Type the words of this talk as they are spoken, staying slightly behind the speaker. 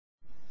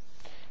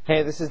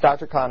Hey, this is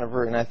Dr.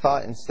 Conover, and I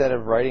thought instead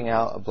of writing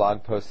out a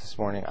blog post this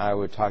morning, I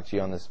would talk to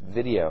you on this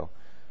video.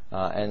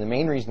 And the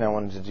main reason I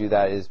wanted to do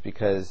that is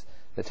because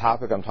the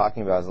topic I'm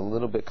talking about is a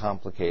little bit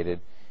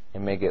complicated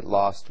and may get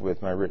lost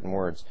with my written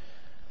words.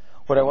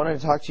 What I wanted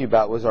to talk to you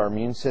about was our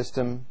immune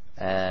system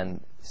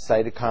and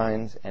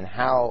cytokines, and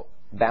how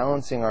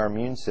balancing our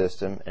immune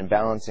system and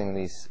balancing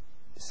these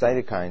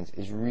cytokines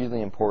is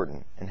really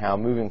important, and how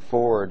moving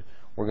forward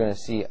we're going to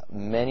see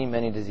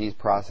many disease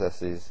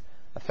processes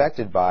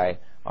affected by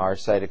our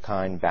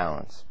cytokine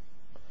balance.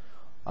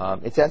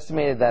 It's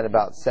estimated that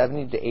about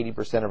 70 to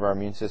 80% of our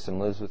immune system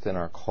lives within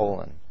our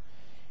colon.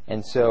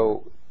 And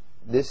so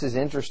this is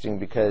interesting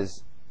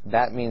because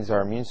that means our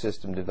immune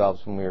system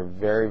develops when we are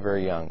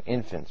very young,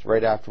 infants,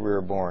 right after we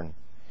were born.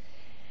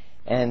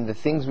 And the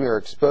things we are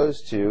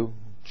exposed to,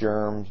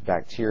 germs,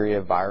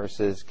 bacteria,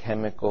 viruses,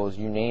 chemicals,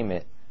 you name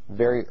it,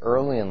 very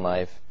early in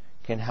life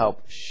can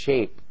help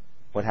shape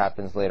what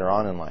happens later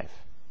on in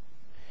life.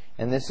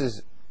 And this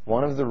is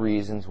one of the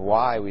reasons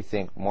why we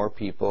think more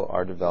people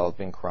are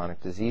developing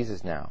chronic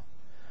diseases now,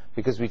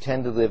 because we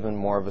tend to live in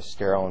more of a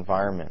sterile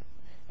environment,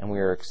 and we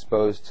are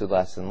exposed to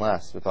less and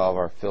less with all of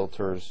our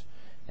filters,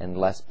 and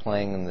less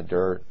playing in the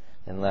dirt,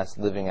 and less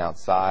living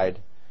outside.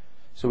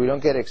 So we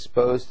don't get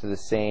exposed to the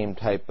same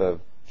type of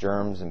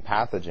germs and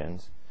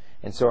pathogens,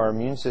 and so our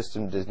immune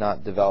system does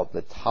not develop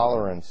the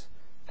tolerance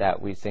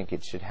that we think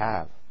it should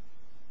have.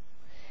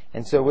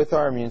 And so with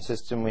our immune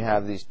system we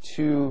have these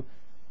two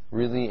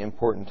really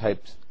important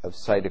types of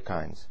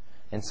cytokines.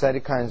 And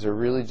cytokines are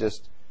really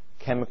just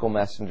chemical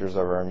messengers of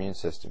our immune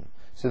system.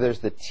 So there's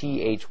the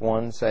Th1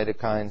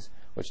 cytokines,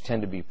 which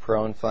tend to be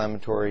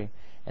pro-inflammatory,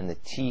 and the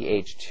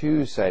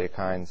Th2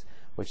 cytokines,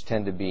 which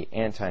tend to be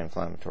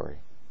anti-inflammatory.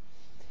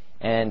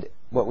 And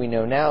what we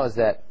know now is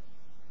that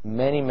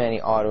many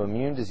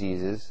autoimmune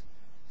diseases,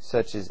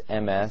 such as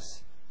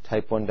MS,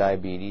 type 1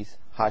 diabetes,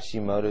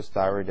 Hashimoto's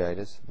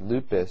thyroiditis,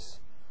 lupus,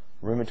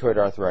 rheumatoid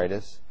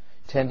arthritis,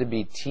 tend to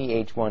be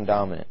Th1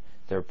 dominant.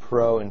 They're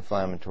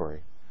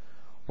pro-inflammatory.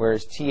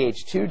 Whereas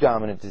Th2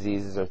 dominant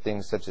diseases are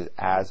things such as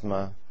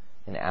asthma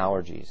and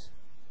allergies.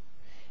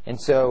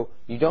 And so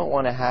you don't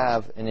want to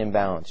have an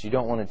imbalance. You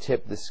don't want to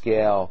tip the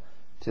scale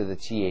to the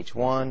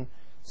Th1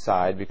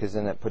 side, because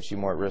then that puts you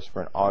more at risk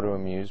for an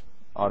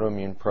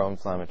autoimmune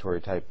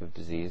pro-inflammatory type of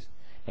disease.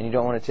 And you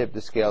don't want to tip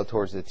the scale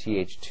towards the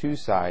Th2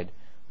 side,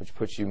 which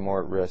puts you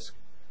more at risk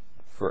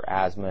for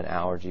asthma and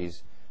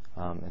allergies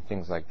and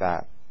things like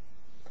that.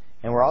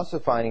 And we're also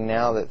finding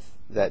now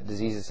that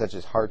diseases such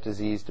as heart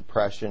disease,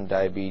 depression,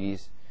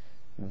 diabetes,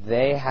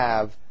 they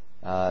have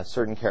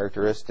certain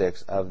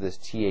characteristics of this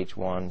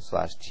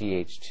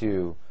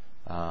Th1/Th2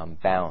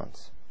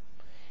 balance.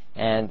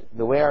 And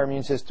the way our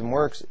immune system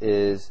works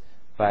is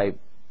by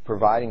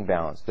providing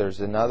balance.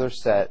 There's another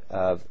set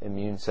of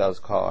immune cells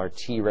called our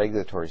T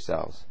regulatory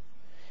cells.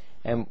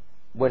 And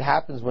what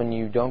happens when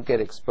you don't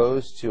get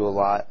exposed to a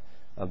lot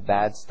of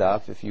bad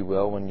stuff, if you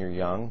will, when you're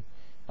young,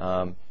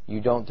 you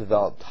don't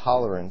develop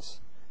tolerance,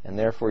 and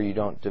therefore you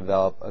don't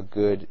develop a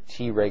good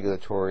T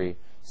regulatory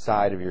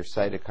side of your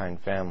cytokine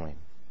family.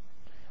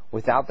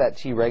 Without that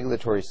T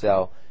regulatory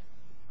cell,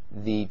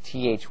 the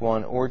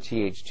Th1 or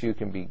Th2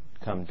 can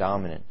become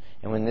dominant.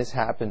 And when this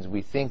happens,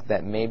 we think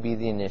that may be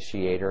the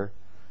initiator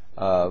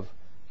of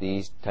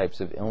these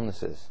types of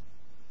illnesses.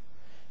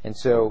 And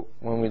so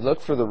when we look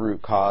for the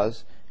root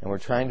cause and we're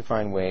trying to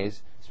find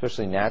ways,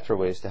 especially natural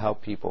ways, to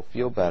help people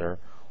feel better,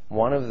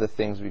 one of the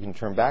things we can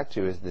turn back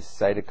to is this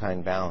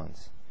cytokine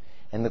balance.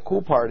 And the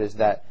cool part is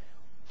that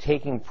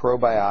taking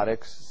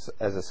probiotics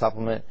as a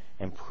supplement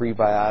and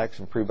prebiotics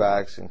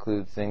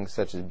include things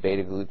such as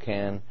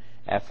beta-glucan,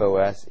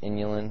 FOS,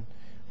 inulin,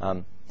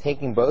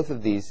 taking both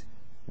of these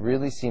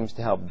really seems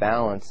to help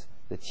balance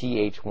the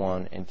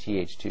Th1 and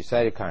Th2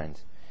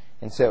 cytokines.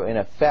 And so in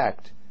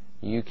effect,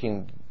 you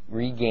can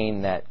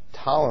regain that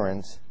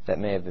tolerance that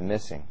may have been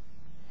missing.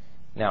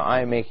 Now,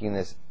 I am making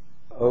this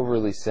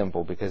overly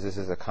simple because this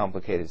is a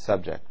complicated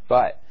subject,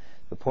 but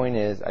the point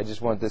is I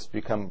just want this to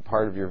become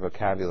part of your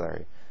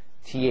vocabulary.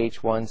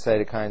 Th1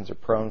 cytokines are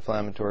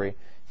pro-inflammatory,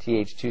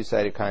 Th2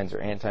 cytokines are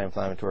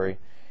anti-inflammatory,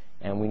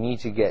 and we need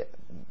to get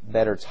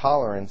better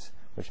tolerance,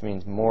 which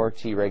means more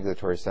T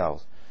regulatory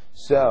cells.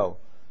 So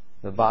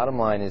the bottom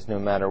line is, no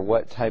matter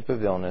what type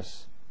of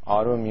illness,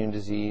 autoimmune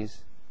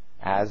disease,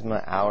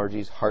 asthma,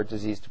 allergies, heart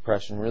disease,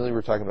 depression, really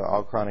we're talking about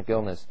all chronic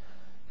illness,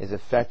 is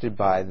affected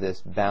by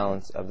this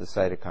balance of the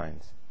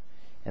cytokines.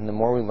 And the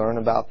more we learn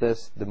about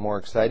this, the more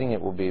exciting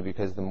it will be,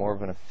 because the more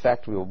of an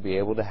effect we will be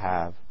able to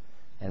have,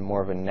 and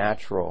more of a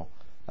natural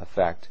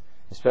effect,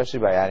 especially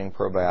by adding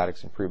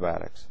probiotics and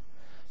prebiotics.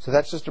 So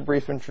that's just a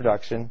brief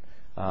introduction.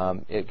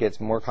 It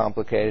gets more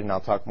complicated, and I'll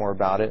talk more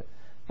about it.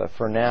 But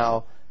for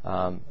now,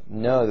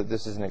 know that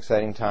this is an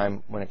exciting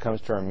time when it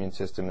comes to our immune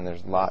system, and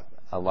there's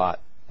a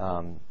lot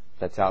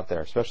that's out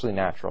there, especially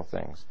natural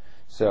things.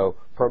 So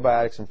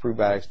probiotics and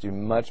prebiotics do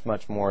much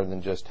more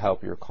than just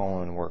help your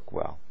colon work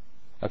well.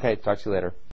 Okay, talk to you later.